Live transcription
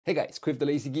Hey guys, Quiff the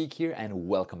Lazy Geek here and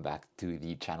welcome back to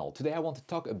the channel. Today I want to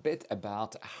talk a bit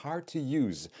about how to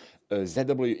use a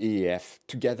ZWEF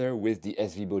together with the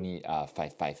SVBony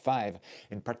 555.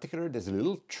 In particular, there's a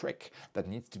little trick that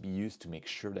needs to be used to make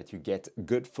sure that you get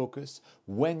good focus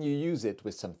when you use it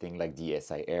with something like the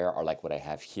ASIAIR or like what I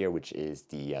have here, which is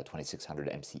the 2600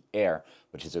 MC-Air,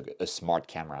 which is a smart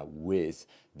camera with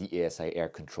the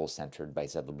ASIAIR control center by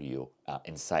ZW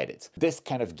inside it. This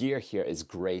kind of gear here is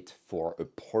great for a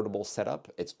portable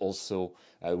setup. It's also,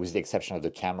 with the exception of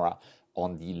the camera,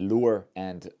 on the lower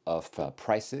end of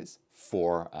prices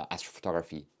for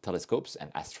astrophotography telescopes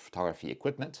and astrophotography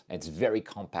equipment. It's very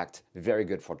compact, very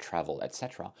good for travel,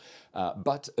 etc.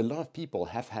 But a lot of people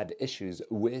have had issues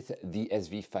with the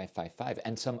SV555,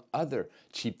 and some other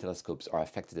cheap telescopes are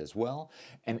affected as well,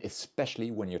 and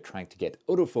especially when you're trying to get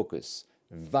autofocus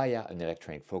via an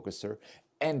electronic focuser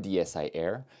and the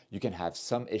ASIAIR, you can have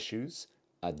some issues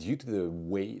due to the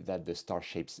way that the star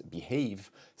shapes behave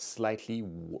slightly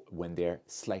when they're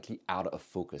slightly out of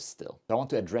focus still. So I want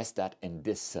to address that in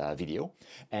this video,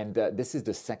 and this is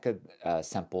the second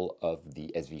sample of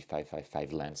the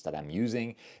SV555 lens that I'm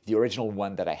using. The original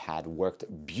one that I had worked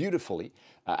beautifully.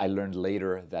 I learned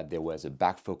later that there was a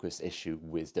back focus issue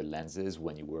with the lenses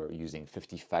when you were using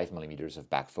 55 millimeters of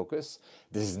back focus.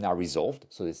 This is now resolved,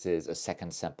 so this is a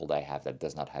second sample that I have that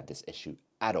does not have this issue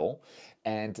at all.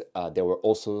 And there were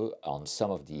also on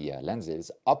some of the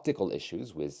lenses optical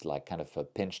issues with like kind of a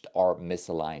pinched or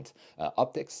misaligned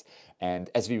optics.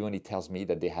 And SVBony tells me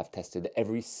that they have tested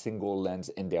every single lens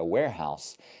in their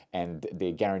warehouse and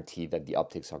they guarantee that the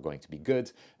optics are going to be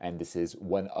good. And this is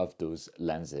one of those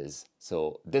lenses.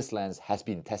 So this lens has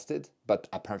been tested, but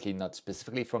apparently not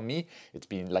specifically from me. It's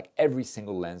been like every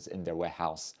single lens in their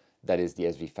warehouse, that is the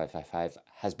SV555,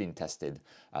 has been tested.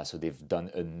 So they've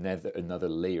done another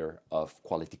layer of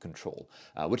quality control,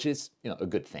 which is a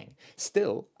good thing.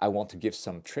 Still, I want to give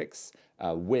some tricks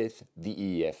with the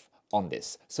EEF on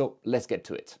this. So let's get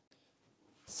to it.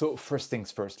 So first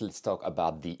things first, let's talk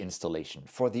about the installation.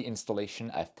 For the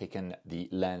installation, I've taken the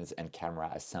lens and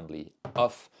camera assembly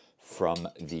off from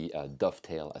the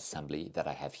dovetail assembly that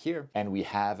I have here. And we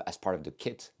have, as part of the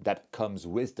kit that comes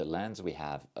with the lens, we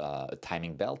have a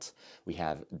timing belt. We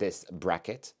have this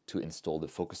bracket to install the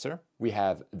focuser. We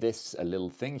have this little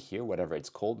thing here, whatever it's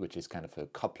called, which is kind of a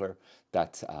coupler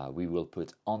that we will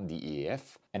put on the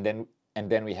EEF. And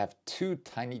then we have two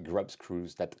tiny grub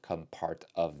screws that come part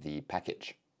of the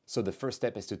package. So the first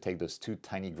step is to take those two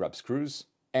tiny grub screws,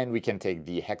 and we can take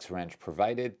the hex wrench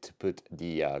provided to put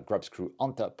the grub screw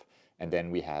on top, and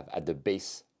then we have at the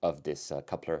base of this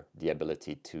coupler the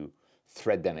ability to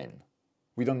thread them in.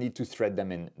 We don't need to thread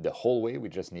them in the whole way, we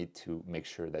just need to make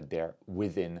sure that they're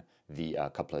within the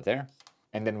coupler there.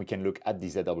 And then we can look at the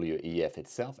ZWEF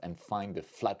itself and find the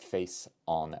flat face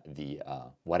on the,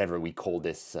 whatever we call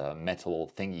this metal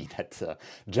thingy that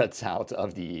juts out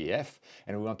of the EEF.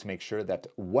 And we want to make sure that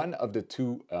one of the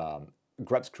two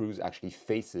grub screws actually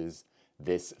faces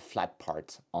this flat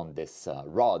part on this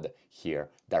rod here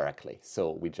directly.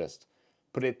 So we just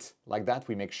put it like that.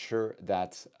 We make sure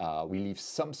that we leave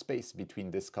some space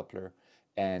between this coupler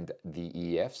and the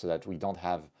EEF so that we don't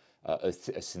have a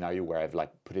scenario where I've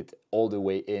like put it all the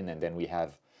way in and then we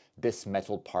have this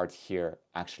metal part here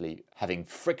actually having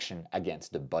friction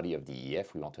against the body of the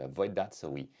EF. We want to avoid that, so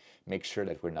we make sure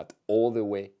that we're not all the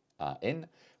way in.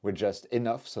 We're just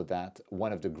enough so that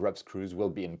one of the grub screws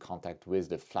will be in contact with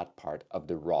the flat part of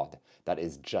the rod that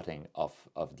is jutting off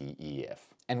of the EF.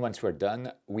 And once we're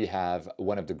done, we have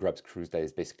one of the grub screws that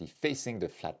is basically facing the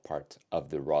flat part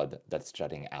of the rod that's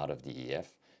jutting out of the EF.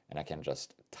 And I can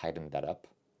just tighten that up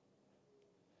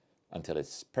until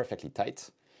it's perfectly tight.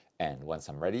 And once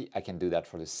I'm ready, I can do that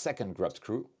for the second grub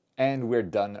screw. And we're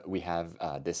done, we have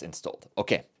this installed.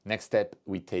 Okay, next step,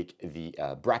 we take the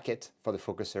bracket for the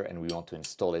focuser and we want to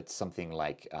install it something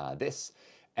like this.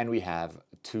 And we have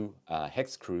two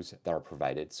hex screws that are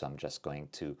provided. So I'm just going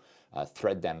to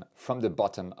thread them from the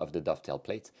bottom of the dovetail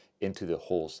plate into the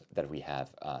holes that we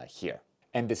have here.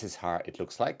 And this is how it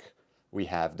looks like. We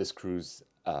have the screws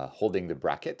holding the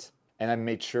bracket. And I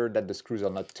made sure that the screws are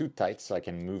not too tight so I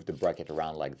can move the bracket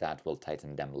around like that. We'll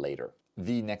tighten them later.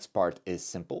 The next part is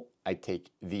simple. I take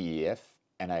the EF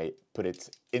and I put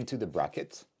it into the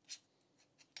bracket.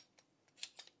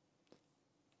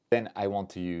 Then I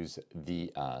want to use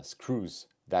the screws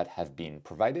that have been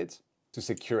provided to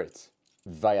secure it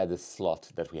via the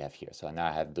slot that we have here. So now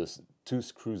I have those two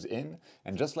screws in,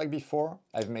 and just like before,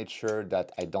 I've made sure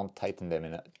that I don't tighten them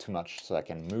in too much so I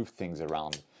can move things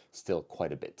around still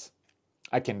quite a bit.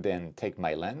 I can then take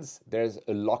my lens. There's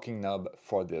a locking knob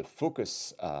for the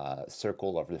focus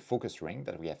circle of the focus ring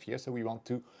that we have here. So we want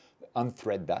to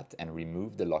unthread that and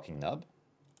remove the locking knob.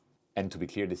 And to be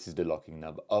clear, this is the locking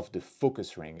knob of the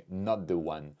focus ring, not the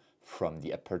one from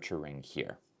the aperture ring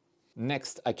here.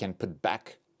 Next, I can put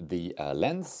back the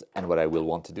lens, and what I will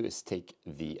want to do is take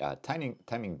the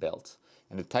timing belt,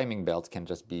 and the timing belt can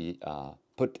just be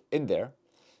put in there.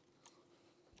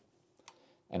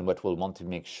 And what we'll want to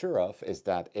make sure of is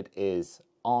that it is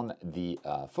on the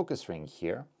focus ring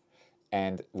here,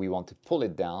 and we want to pull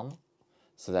it down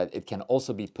so that it can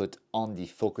also be put on the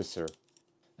focuser.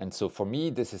 And so for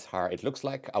me, this is how it looks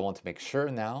like. I want to make sure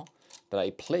now that I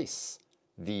place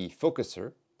the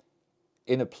focuser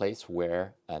in a place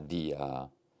where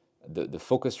the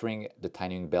focus ring, the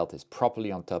timing belt is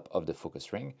properly on top of the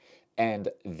focus ring, and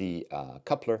the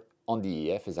coupler on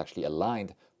the EF is actually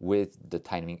aligned with the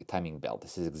timing belt.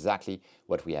 This is exactly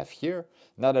what we have here.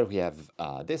 Now that we have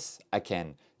this, I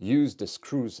can use the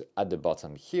screws at the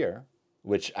bottom here,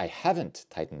 which I haven't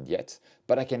tightened yet,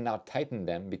 but I can now tighten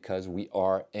them because we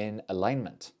are in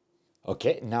alignment.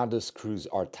 Okay, now the screws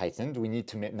are tightened. We need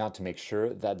to now to make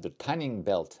sure that the timing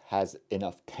belt has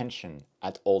enough tension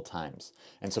at all times.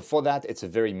 And so for that, it's a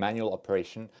very manual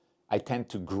operation. I tend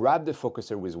to grab the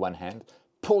focuser with one hand,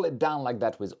 pull it down like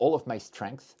that with all of my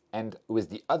strength, and with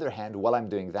the other hand, while I'm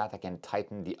doing that, I can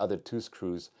tighten the other two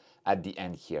screws at the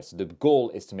end here. So the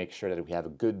goal is to make sure that we have a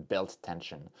good belt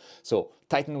tension. So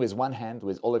tighten with one hand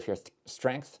with all of your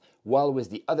strength, while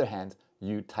with the other hand,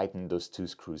 you tighten those two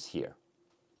screws here.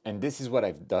 And this is what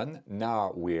I've done.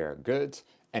 Now we're good.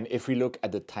 And if we look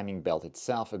at the timing belt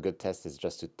itself, a good test is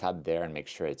just to tap there and make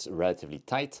sure it's relatively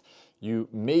tight. You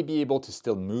may be able to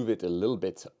still move it a little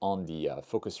bit on the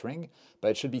focus ring,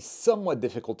 but it should be somewhat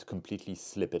difficult to completely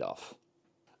slip it off.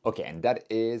 Okay, and that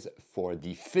is for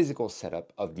the physical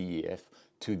setup of the EF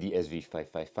to the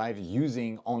SV555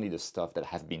 using only the stuff that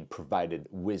have been provided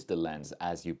with the lens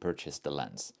as you purchase the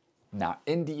lens. Now,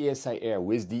 in the ASIAIR,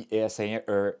 with the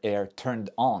ASIAIR turned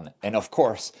on, and of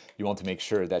course, you want to make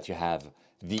sure that you have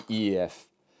the EF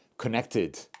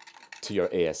connected to your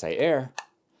ASIAIR,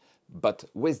 but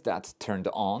with that turned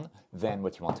on, then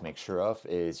what you want to make sure of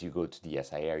is you go to the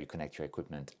ASIAIR, you connect your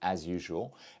equipment as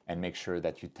usual, and make sure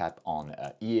that you tap on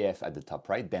EF at the top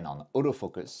right, then on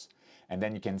autofocus, and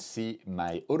then you can see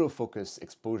my autofocus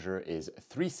exposure is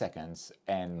 3 seconds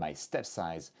and my step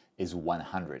size is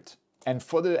 100. And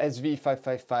for the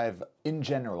SV555 in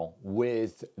general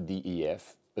with the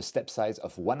EF, a step size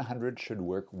of 100 should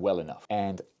work well enough.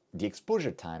 And the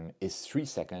exposure time is 3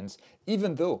 seconds,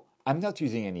 even though I'm not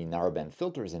using any narrowband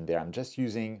filters in there. I'm just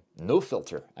using no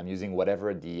filter. I'm using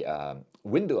whatever the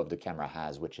window of the camera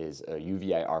has, which is a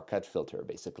UV-IR cut filter,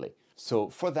 basically. So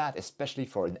for that, especially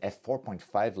for an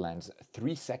f4.5 lens,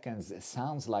 3 seconds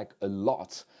sounds like a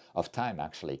lot of time,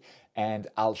 actually. And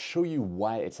I'll show you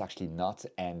why it's actually not,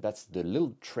 and that's the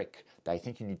little trick that I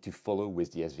think you need to follow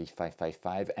with the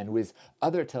SV555 and with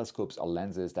other telescopes or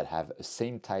lenses that have the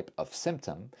same type of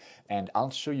symptom. And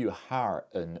I'll show you how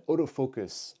an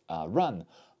autofocus run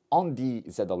on the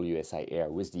ZWSI-AIR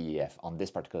with the EF on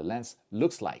this particular lens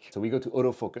looks like. So we go to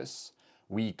autofocus,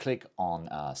 we click on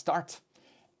start,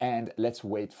 and let's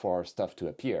wait for stuff to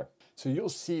appear. So you'll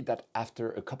see that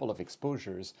after a couple of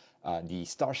exposures, the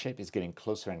star shape is getting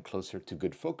closer and closer to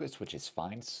good focus, which is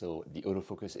fine. So the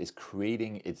autofocus is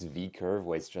creating its V-curve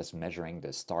where it's just measuring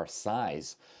the star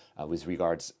size with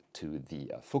regards to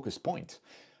the focus point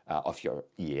of your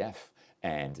EF,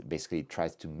 and basically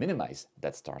tries to minimize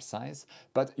that star size.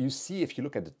 But you see, if you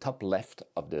look at the top left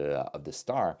of the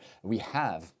star, we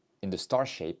have in the star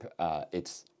shape,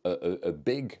 it's a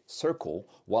big circle,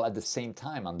 while at the same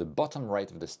time on the bottom right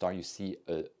of the star you see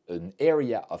an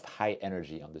area of high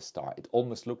energy on the star. It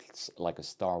almost looks like a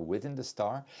star within the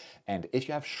star, and if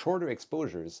you have shorter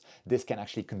exposures, this can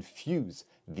actually confuse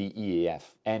the EAF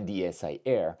and the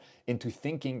ASIAIR into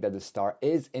thinking that the star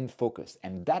is in focus,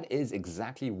 and that is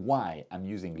exactly why I'm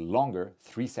using longer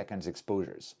 3 seconds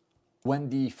exposures.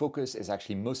 When the focus is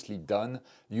actually mostly done,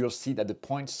 you'll see that the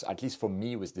points, at least for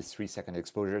me with the 3 second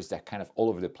exposures, they're kind of all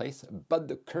over the place, but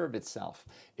the curve itself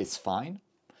is fine.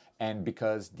 And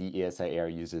because the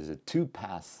ASIAIR uses a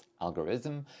 2-pass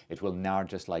algorithm, it will now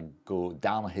just like go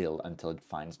downhill until it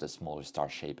finds the smaller star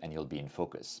shape and you'll be in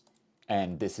focus.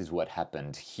 And this is what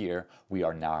happened here. We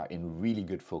are now in really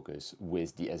good focus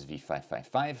with the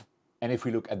SV555. And if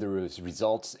we look at the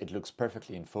results, it looks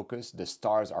perfectly in focus. The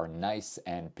stars are nice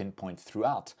and pinpoint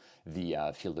throughout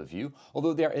the field of view,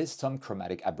 although there is some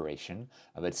chromatic aberration,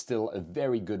 but still a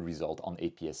very good result on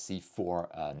APS-C for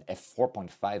an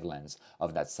f4.5 lens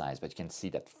of that size. But you can see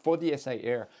that for the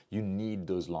ASIAIR, you need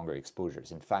those longer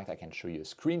exposures. In fact, I can show you a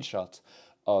screenshot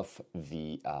of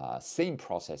the same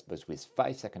process, but with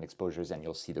 5-second exposures, and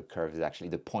you'll see the curve is actually,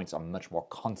 the points are much more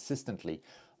consistently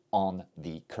on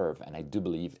the curve, and I do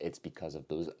believe it's because of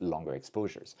those longer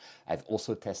exposures. I've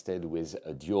also tested with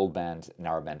a dual band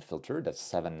narrowband filter, that's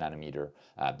 7 nanometer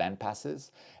band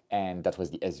passes, and that was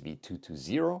the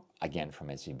SV220, again from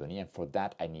SVBony, and for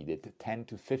that I needed 10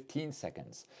 to 15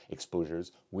 seconds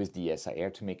exposures with the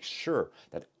ASIAIR to make sure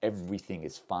that everything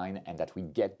is fine and that we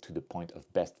get to the point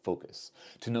of best focus.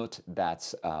 To note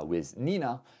that with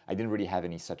Nina, I didn't really have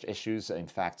any such issues. In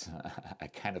fact, I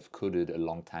kind of coded a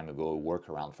long time ago a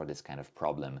workaround for this kind of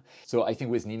problem. So I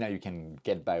think with Nina you can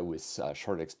get by with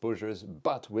short exposures,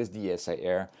 but with the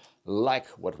ASIAIR, like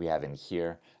what we have in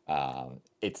here,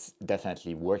 it's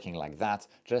definitely working like that.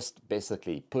 Just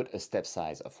basically put a step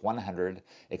size of 100,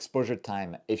 exposure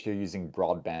time if you're using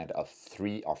broadband of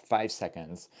 3 or 5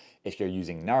 seconds, if you're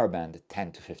using narrowband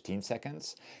 10 to 15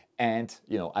 seconds, and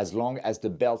as long as the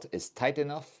belt is tight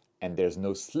enough and there's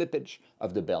no slippage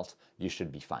of the belt, you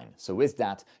should be fine. So with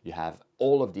that, you have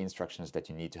all of the instructions that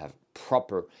you need to have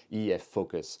proper EF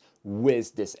focus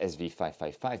with this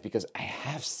SV555, because I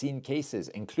have seen cases,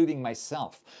 including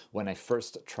myself, when I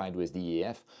first tried with the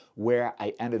EF, where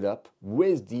I ended up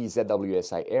with the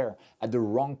ZWSI-AIR at the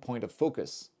wrong point of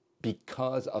focus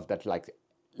because of that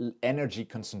energy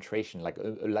concentration, like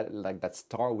that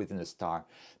star within a star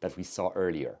that we saw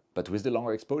earlier. But with the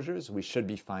longer exposures, we should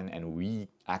be fine and we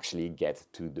actually get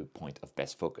to the point of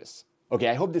best focus. Okay,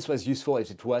 I hope this was useful.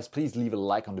 If it was, please leave a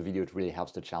like on the video. It really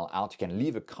helps the channel out. You can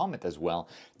leave a comment as well.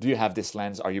 Do you have this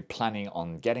lens? Are you planning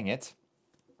on getting it?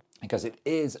 Because it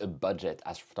is a budget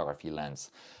astrophotography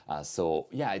lens. So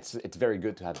yeah, it's very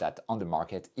good to have that on the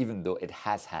market, even though it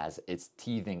has its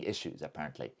teething issues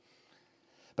apparently.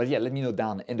 But yeah, let me know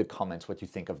down in the comments what you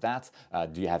think of that.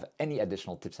 Do you have any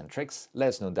additional tips and tricks? Let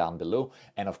us know down below.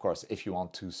 And of course, if you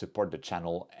want to support the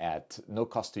channel at no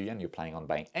cost to you and you're planning on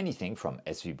buying anything from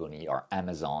SVBony or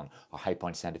Amazon or High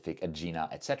Point Scientific,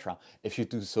 Agena, etc., if you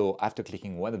do so after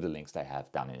clicking one of the links I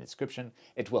have down in the description,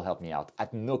 it will help me out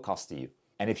at no cost to you.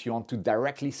 And if you want to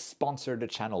directly sponsor the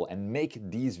channel and make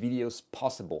these videos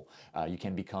possible, you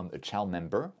can become a channel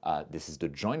member. This is the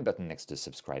join button next to the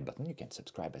subscribe button. You can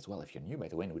subscribe as well if you're new, by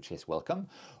the way, in which case welcome.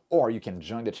 Or you can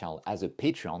join the channel as a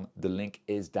Patreon. The link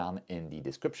is down in the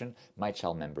description. My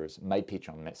channel members, my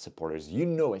Patreon supporters, you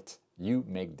know it. You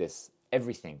make this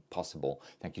everything possible.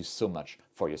 Thank you so much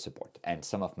for your support. And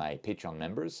some of my Patreon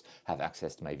members have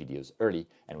access to my videos early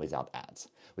and without ads.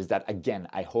 With that, again,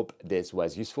 I hope this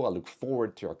was useful. I look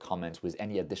forward to your comments with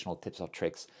any additional tips or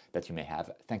tricks that you may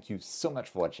have. Thank you so much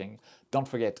for watching. Don't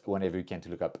forget, whenever you can, to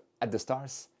look up at the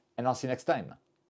stars, and I'll see you next time.